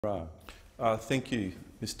Thank you,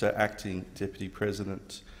 Mr Acting Deputy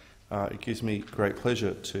President. It gives me great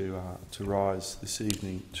pleasure to rise this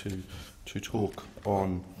evening to talk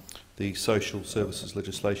on the Social Services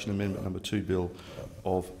Legislation Amendment No. 2 Bill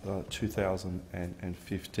of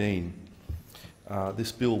 2015.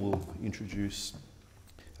 This bill will introduce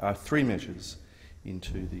three measures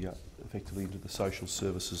effectively into the social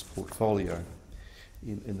services portfolio.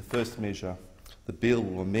 In the first measure, the bill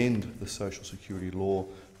will amend the social security law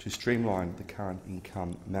to streamline the current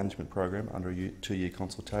income management program under a two-year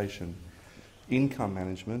consultation. Income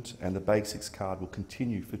management and the basics card will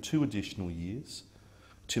continue for 2 additional years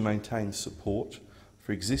to maintain support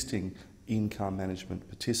for existing income management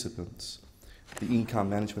participants. The income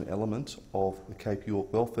management element of the Cape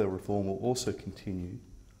York welfare reform will also continue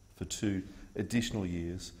for 2 additional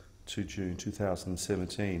years to June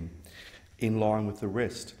 2017, in line with the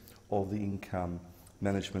rest of the income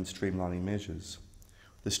management streamlining measures.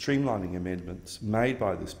 The streamlining amendments made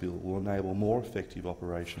by this bill will enable more effective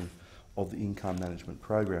operation of the income management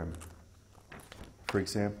program. For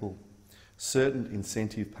example, certain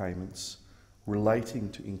incentive payments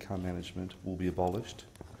relating to income management will be abolished.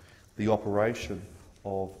 The operation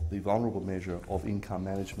of the vulnerable measure of income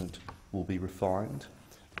management will be refined,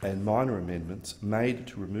 and minor amendments made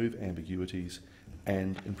to remove ambiguities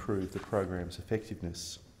and improve the program's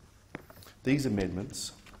effectiveness. These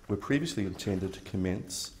amendments were previously intended to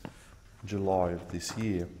commence July of this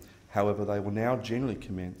year. However, they will now generally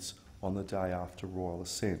commence on the day after royal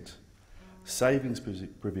assent. Savings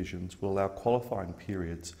provisions will allow qualifying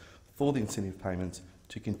periods for the incentive payments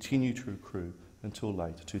to continue to accrue until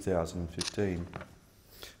late 2015.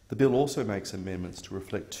 The bill also makes amendments to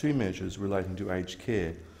reflect 2 measures relating to aged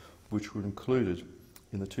care, which were included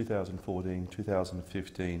in the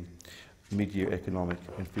 2014-2015 mid-year economic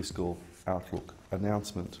and fiscal outlook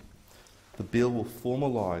announcement. The bill will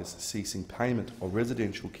formalise ceasing payment of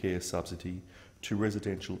residential care subsidy to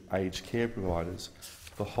residential aged care providers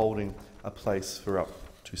for holding a place for up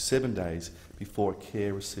to 7 days before a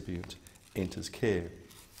care recipient enters care.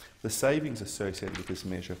 The savings associated with this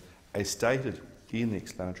measure, as stated in the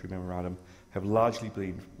explanatory memorandum, have largely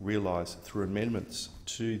been realised through amendments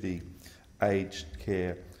to the Aged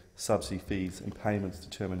Care Subsidy Fees and Payments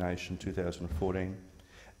Determination 2014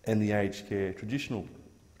 and the Aged Care Transitional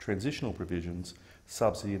Provisions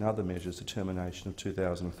Subsidy and Other Measures Determination of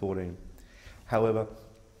 2014. However,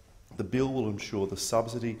 the bill will ensure the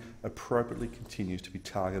subsidy appropriately continues to be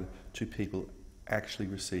targeted to people actually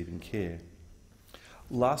receiving care.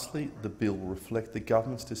 Lastly, the bill will reflect the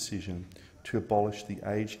government's decision to abolish the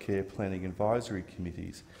aged care planning advisory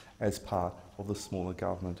committees as part of the Smaller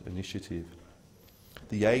Government Initiative.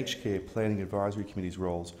 The Aged Care Planning Advisory Committee's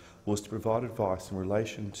roles was to provide advice in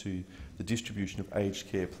relation to the distribution of aged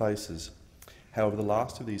care places. However, the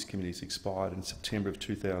last of these committees expired in September of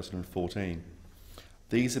 2014.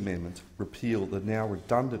 These amendments repeal the now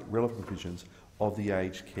redundant relevant provisions of the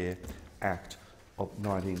Aged Care Act of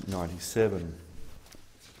 1997.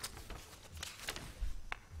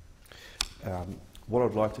 What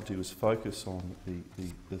I'd like to do is focus on the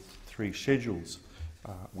 3 schedules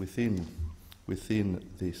within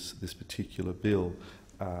this particular bill,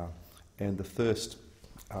 and the first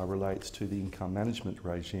relates to the income management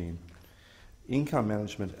regime. Income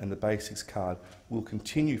management and the basics card will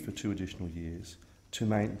continue for 2 additional years to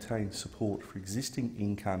maintain support for existing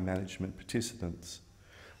income management participants.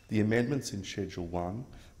 The amendments in Schedule 1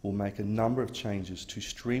 will make a number of changes to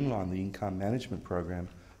streamline the income management program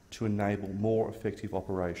to enable more effective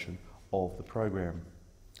operation of the program.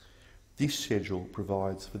 This schedule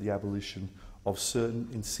provides for the abolition of certain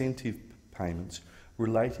incentive payments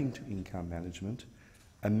relating to income management,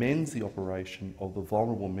 amends the operation of the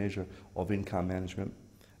vulnerable measure of income management,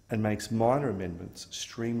 and makes minor amendments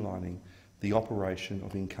streamlining the operation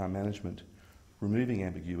of income management, removing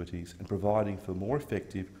ambiguities and providing for more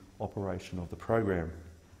effective operation of the program.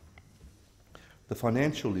 The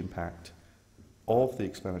financial impact of the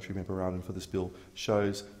explanatory memorandum for this bill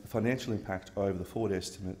shows the financial impact over the forward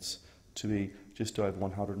estimates to be just over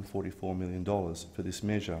 $144 million for this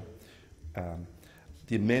measure.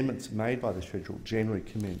 The amendments made by the schedule generally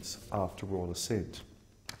commence after royal assent.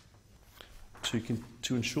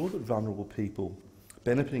 To ensure that vulnerable people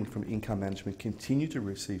benefiting from income management continue to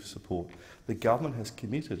receive support, the government has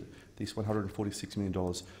committed this $146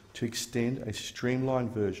 million to extend a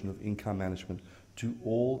streamlined version of income management to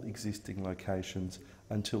all existing locations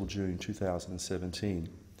until June 2017.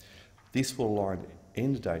 This will align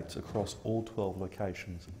end dates across all 12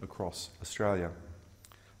 locations across Australia.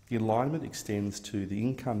 The alignment extends to the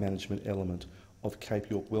income management element of Cape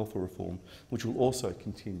York welfare reform, which will also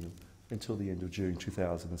continue until the end of June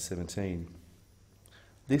 2017.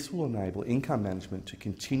 This will enable income management to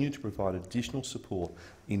continue to provide additional support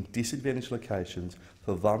in disadvantaged locations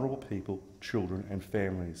for vulnerable people, children and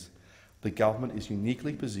families. The government is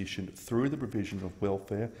uniquely positioned through the provision of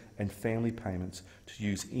welfare and family payments to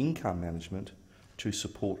use income management to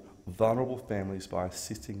support vulnerable families by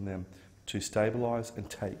assisting them to stabilise and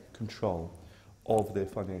take control of their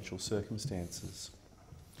financial circumstances.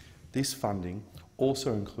 This funding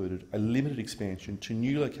also included a limited expansion to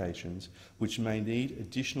new locations which may need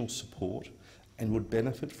additional support and would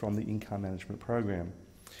benefit from the income management program.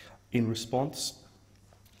 In response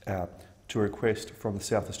to a request from the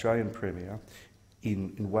South Australian Premier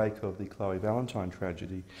in wake of the Chloe Valentine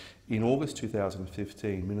tragedy, in August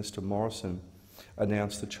 2015, Minister Morrison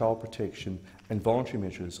announced that child protection and voluntary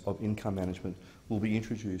measures of income management will be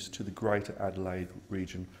introduced to the Greater Adelaide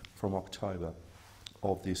region from October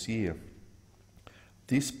of this year.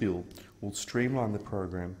 This bill will streamline the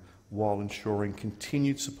program while ensuring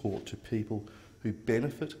continued support to people who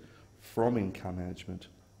benefit from income management.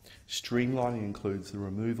 Streamlining includes the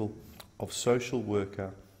removal of social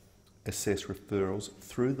worker assessed referrals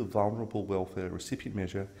through the vulnerable welfare recipient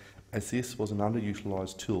measure, as this was an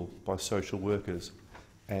underutilised tool by social workers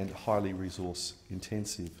and highly resource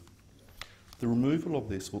intensive. The removal of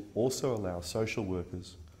this will also allow social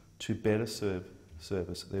workers to better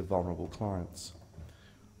service their vulnerable clients.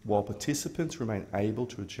 While participants remain able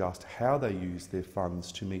to adjust how they use their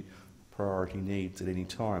funds to meet priority needs at any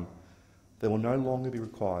time, they will no longer be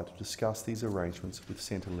required to discuss these arrangements with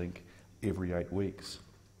Centrelink every 8 weeks.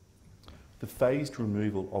 The phased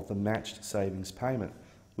removal of the matched savings payment,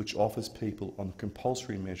 which offers people on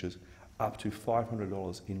compulsory measures up to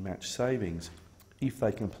 $500 in matched savings if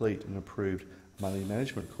they complete an approved money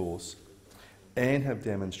management course and have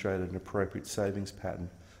demonstrated an appropriate savings pattern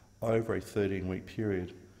over a 13-week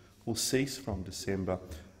period, will cease from December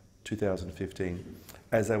 2015,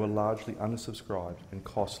 as they were largely undersubscribed and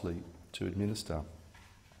costly to administer.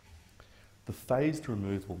 The phased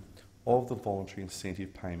removal of the voluntary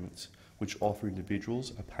incentive payments, which offer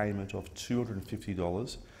individuals a payment of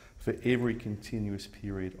 $250 for every continuous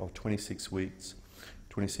period of 26 weeks,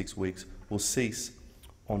 will cease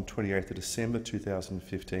on 28th of December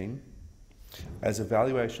 2015, as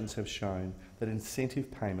evaluations have shown that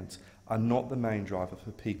incentive payments are not the main driver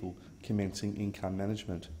for people commencing income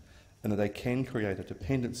management, and that they can create a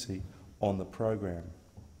dependency on the program.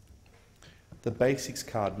 The Basics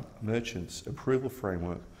Card Merchants Approval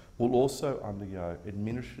Framework will also undergo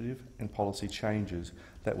administrative and policy changes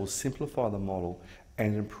that will simplify the model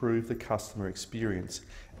and improve the customer experience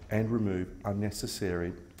and remove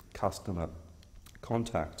unnecessary customer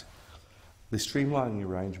contact. The streamlining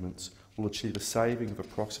arrangements will achieve a saving of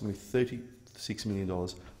approximately $36 million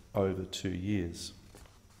over 2 years.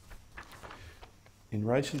 In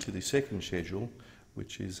relation to the second schedule,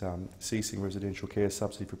 which is ceasing residential care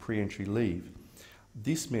subsidy for pre-entry leave,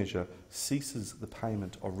 this measure ceases the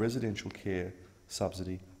payment of residential care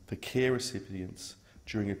subsidy for care recipients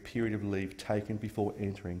during a period of leave taken before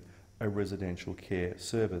entering a residential care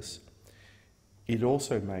service. It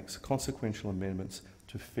also makes consequential amendments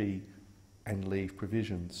to fee and leave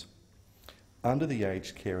provisions. Under the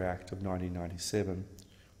Aged Care Act of 1997,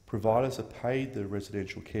 providers are paid the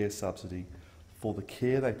residential care subsidy for the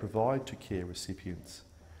care they provide to care recipients.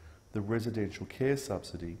 The residential care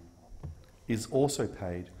subsidy is also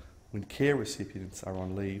paid when care recipients are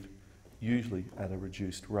on leave, usually at a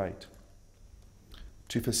reduced rate.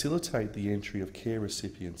 To facilitate the entry of care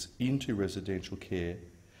recipients into residential care,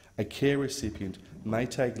 a care recipient may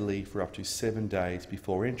take leave for up to 7 days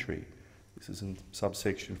before entry. This is in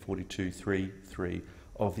subsection 42.3.3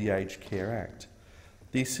 of the Aged Care Act.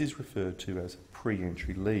 This is referred to as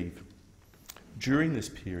pre-entry leave. During this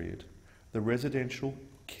period, the residential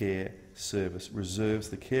care service reserves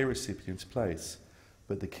the care recipient's place,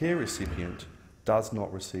 but the care recipient does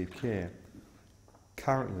not receive care.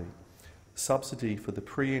 Currently, subsidy for the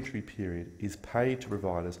pre-entry period is paid to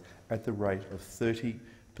providers at the rate of 30%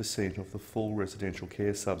 of the full residential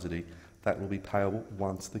care subsidy that will be payable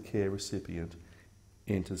once the care recipient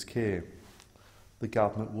enters care. The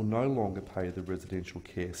government will no longer pay the residential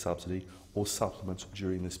care subsidy or supplements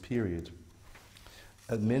during this period.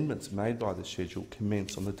 Amendments made by the schedule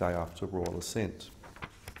commence on the day after royal assent.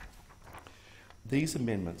 These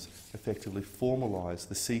amendments effectively formalise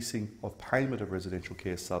the ceasing of payment of residential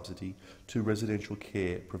care subsidy to residential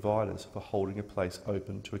care providers for holding a place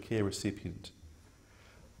open to a care recipient.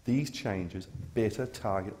 These changes better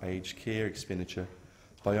target aged care expenditure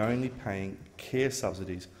by only paying care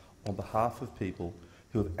subsidies on behalf of people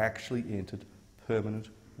who have actually entered permanent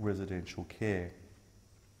residential care.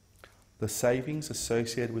 The savings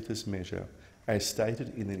associated with this measure, as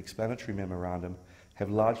stated in the explanatory memorandum,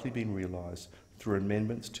 have largely been realised through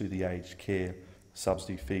amendments to the aged care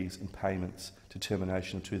subsidy fees and payments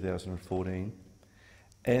determination of 2014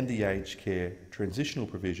 and the aged care transitional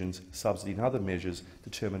provisions subsidy and other measures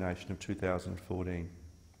determination of 2014.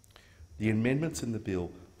 The amendments in the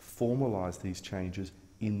bill formalise these changes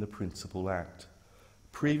in the Principal Act.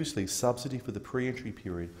 Previously, subsidy for the pre-entry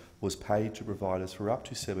period was paid to providers for up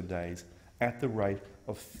to 7 days at the rate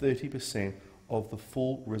of 30% of the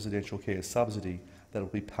full residential care subsidy that will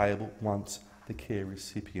be payable once the care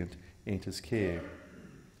recipient enters care.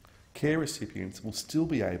 Care recipients will still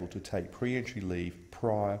be able to take pre-entry leave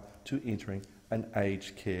prior to entering an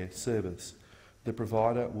aged care service. The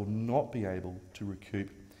provider will not be able to recoup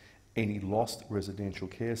any lost residential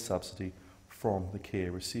care subsidy from the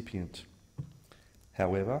care recipient.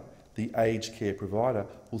 However, the aged care provider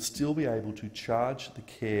will still be able to charge the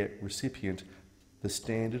care recipient the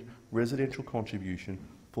standard residential contribution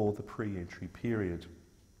for the pre-entry period.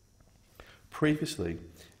 Previously,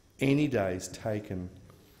 any days taken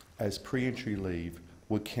as pre-entry leave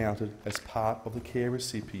were counted as part of the care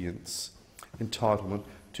recipient's entitlement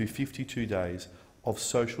to 52 days of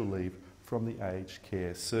social leave from the aged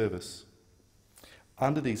care service.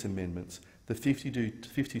 Under these amendments, the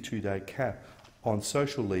 52-day cap on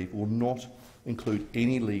social leave will not include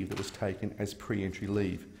any leave that was taken as pre-entry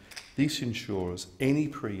leave. This ensures any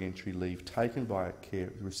pre-entry leave taken by a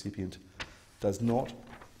care recipient does not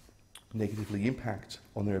negatively impact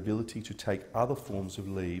on their ability to take other forms of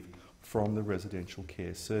leave from the residential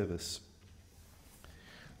care service.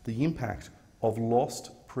 The impact of lost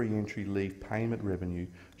pre-entry leave payment revenue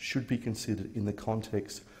should be considered in the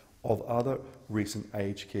context of other recent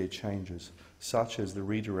aged care changes, such as the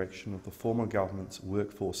redirection of the former government's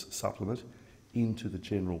workforce supplement into the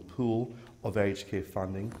general pool of aged care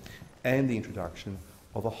funding and the introduction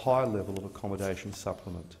of a higher level of accommodation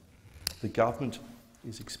supplement. The government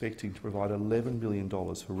is expecting to provide $11 billion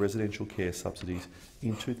for residential care subsidies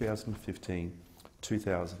in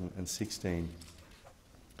 2015-2016.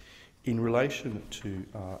 In relation to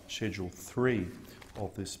Schedule 3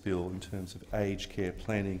 of this bill in terms of aged care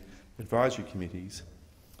planning advisory committees,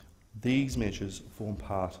 these measures form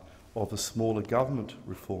part of the smaller government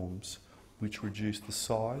reforms which reduce the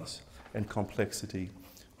size and complexity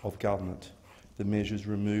of government. The measures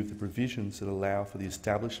remove the provisions that allow for the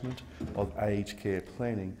establishment of aged care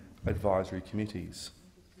planning advisory committees.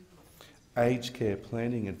 Aged care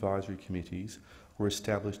planning advisory committees were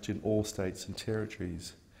established in all states and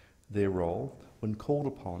territories. Their role, when called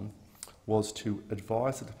upon, was to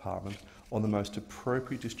advise the department on the most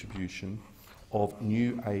appropriate distribution of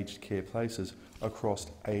new aged care places across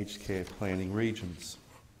aged care planning regions.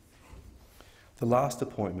 The last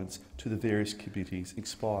appointments to the various committees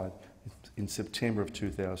expired in September of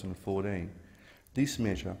 2014. This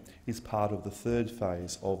measure is part of the third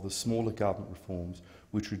phase of the smaller government reforms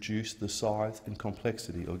which reduce the size and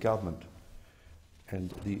complexity of government.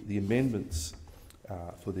 And the amendments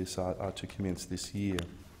for this are to commence this year.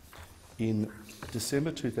 In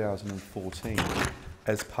December 2014,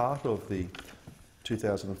 as part of the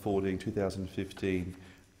 2014-2015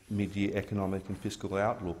 mid-year economic and fiscal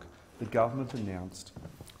outlook, the government announced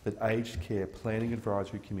that aged care planning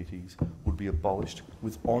advisory committees would be abolished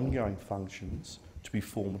with ongoing functions to be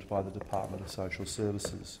formed by the Department of Social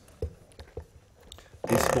Services.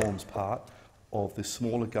 This forms part of the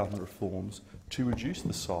smaller government reforms to reduce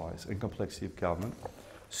the size and complexity of government,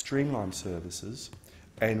 streamline services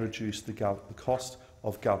and reduce the cost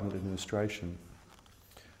of government administration.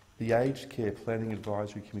 The Aged Care Planning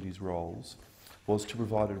Advisory Committee's roles was to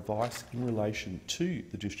provide advice in relation to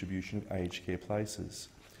the distribution of aged care places.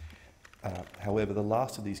 However, the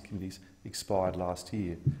last of these committees expired last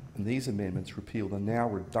year, and these amendments repeal the now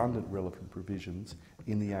redundant relevant provisions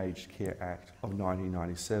in the Aged Care Act of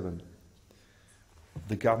 1997.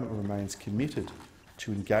 The government remains committed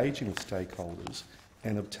to engaging with stakeholders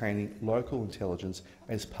and obtaining local intelligence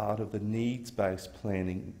as part of the needs-based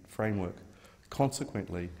planning framework.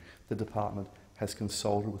 Consequently, the department has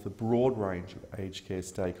consulted with a broad range of aged care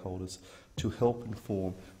stakeholders to help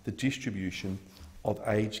inform the distribution of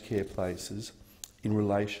aged care places in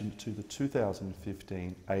relation to the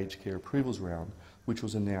 2015 Aged Care Approvals Round, which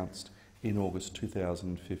was announced in August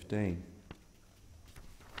 2015.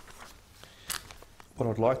 What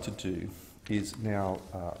I'd like to do is now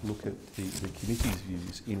look at the committee's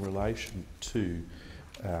views in relation to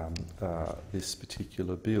this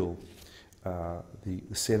particular bill. The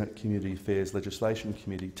Senate Community Affairs Legislation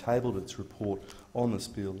Committee tabled its report on this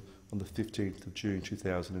bill on the 15th of June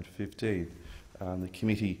 2015. The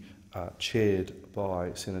committee chaired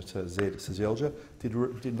by Senator Zed Seselja,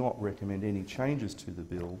 did not recommend any changes to the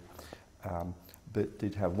bill, but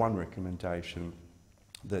did have one recommendation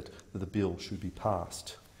that the bill should be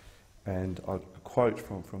passed. And a quote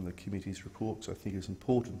from the committee's report, because I think it's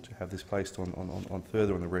important to have this placed on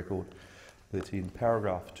further on the record, that in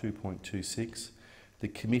paragraph 2.26, the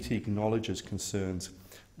committee acknowledges concerns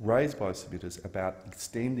raised by submitters about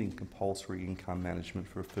extending compulsory income management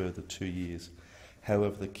for a further 2 years.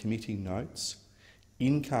 However, the committee notes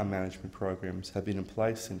income management programs have been in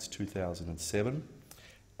place since 2007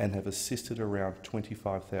 and have assisted around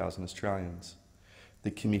 25,000 Australians.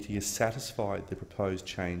 The committee is satisfied the proposed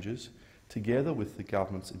changes, together with the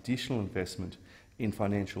government's additional investment in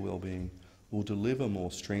financial wellbeing, will deliver more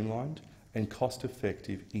streamlined and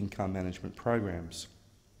cost-effective income management programs.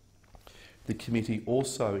 The committee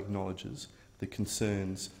also acknowledges the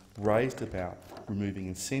concerns raised about removing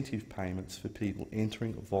incentive payments for people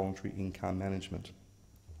entering voluntary income management.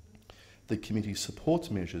 The committee supports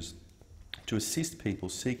measures to assist people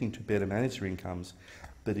seeking to better manage their incomes,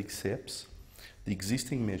 but accepts the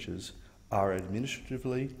existing measures are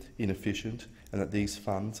administratively inefficient and that these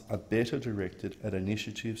funds are better directed at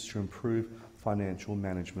initiatives to improve financial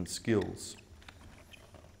management skills.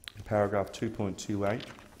 In paragraph 2.28,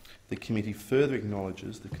 the committee further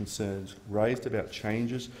acknowledges the concerns raised about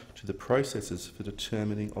changes to the processes for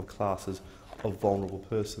determining of classes of vulnerable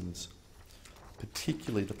persons,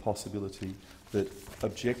 particularly the possibility that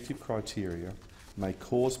objective criteria may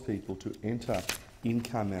cause people to enter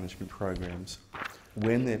income management programs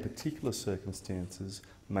when their particular circumstances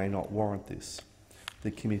may not warrant this.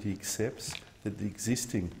 The committee accepts that the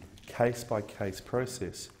existing case-by-case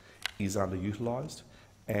process is underutilised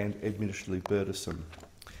and administratively burdensome.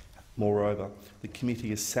 Moreover, the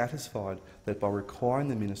committee is satisfied that by requiring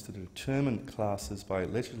the minister to determine classes by a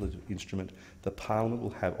legislative instrument, the parliament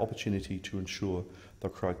will have opportunity to ensure the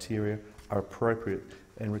criteria are appropriate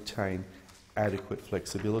and retain adequate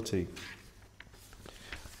flexibility.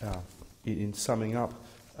 In summing up,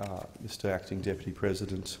 Mr Acting Deputy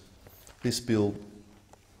President, this bill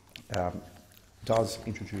does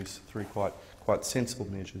introduce three quite sensible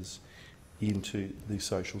measures into the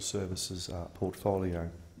social services portfolio.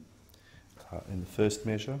 In the first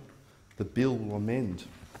measure, the bill will amend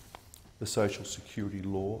the Social Security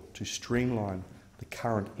law to streamline the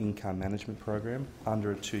current income management program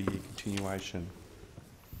under a 2-year continuation.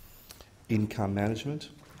 Income management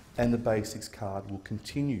and the Basics card will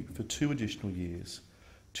continue for 2 additional years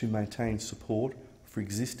to maintain support for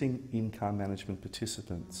existing income management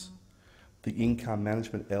participants. The income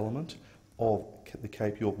management element of the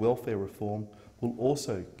Cape York welfare reform will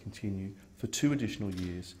also continue for 2 additional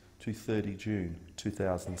years to 30 June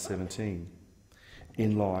 2017,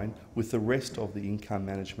 in line with the rest of the income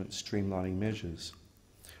management streamlining measures.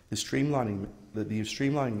 The streamlining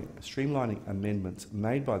amendments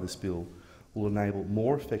made by this bill will enable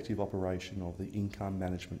more effective operation of the income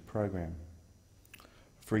management program.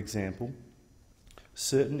 For example,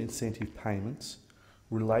 certain incentive payments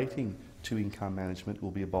relating to income management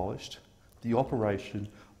will be abolished, the operation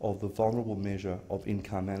of the vulnerable measure of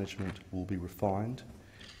income management will be refined,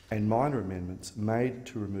 and minor amendments made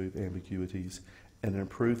to remove ambiguities and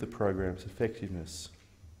improve the program's effectiveness.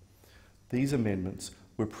 These amendments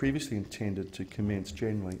were previously intended to commence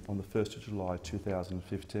generally on the 1st of July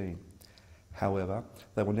 2015. However,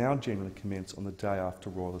 they will now generally commence on the day after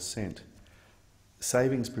royal assent.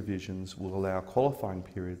 Savings provisions will allow qualifying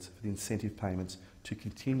periods for the incentive payments to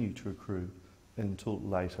continue to accrue until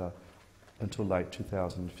late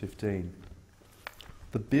 2015.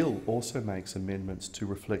 The bill also makes amendments to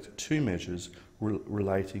reflect 2 measures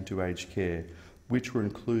relating to aged care, which were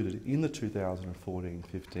included in the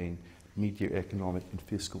 2014-15 Mid-Year Economic and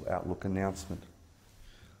Fiscal Outlook announcement.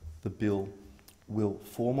 The bill will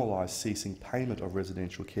formalise ceasing payment of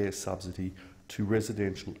residential care subsidy to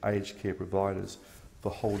residential aged care providers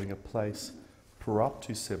for holding a place for up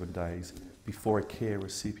to 7 days before a care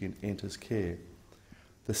recipient enters care.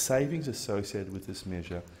 The savings associated with this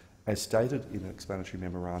measure, as stated in the explanatory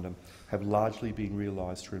memorandum, have largely been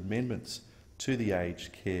realised through amendments to the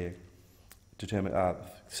aged care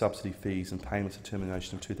subsidy fees and payments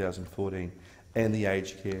determination of 2014 and the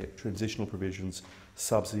aged care transitional provisions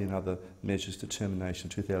subsidy and other measures determination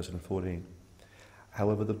of 2014.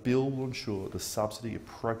 However, the bill will ensure the subsidy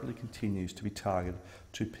appropriately continues to be targeted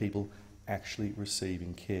to people actually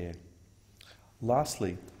receiving care.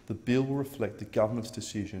 Lastly, the bill will reflect the government's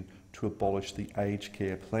decision to abolish the aged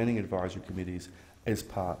care planning advisory committees as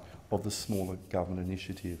part of the smaller government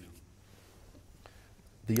initiative.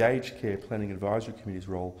 The Aged Care Planning Advisory Committee's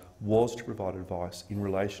role was to provide advice in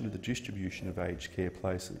relation to the distribution of aged care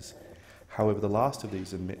places. However, the last of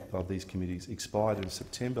these committees expired in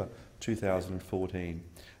September 2014.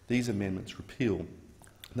 These amendments repeal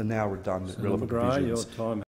the now redundant relevant McGrath, provisions your time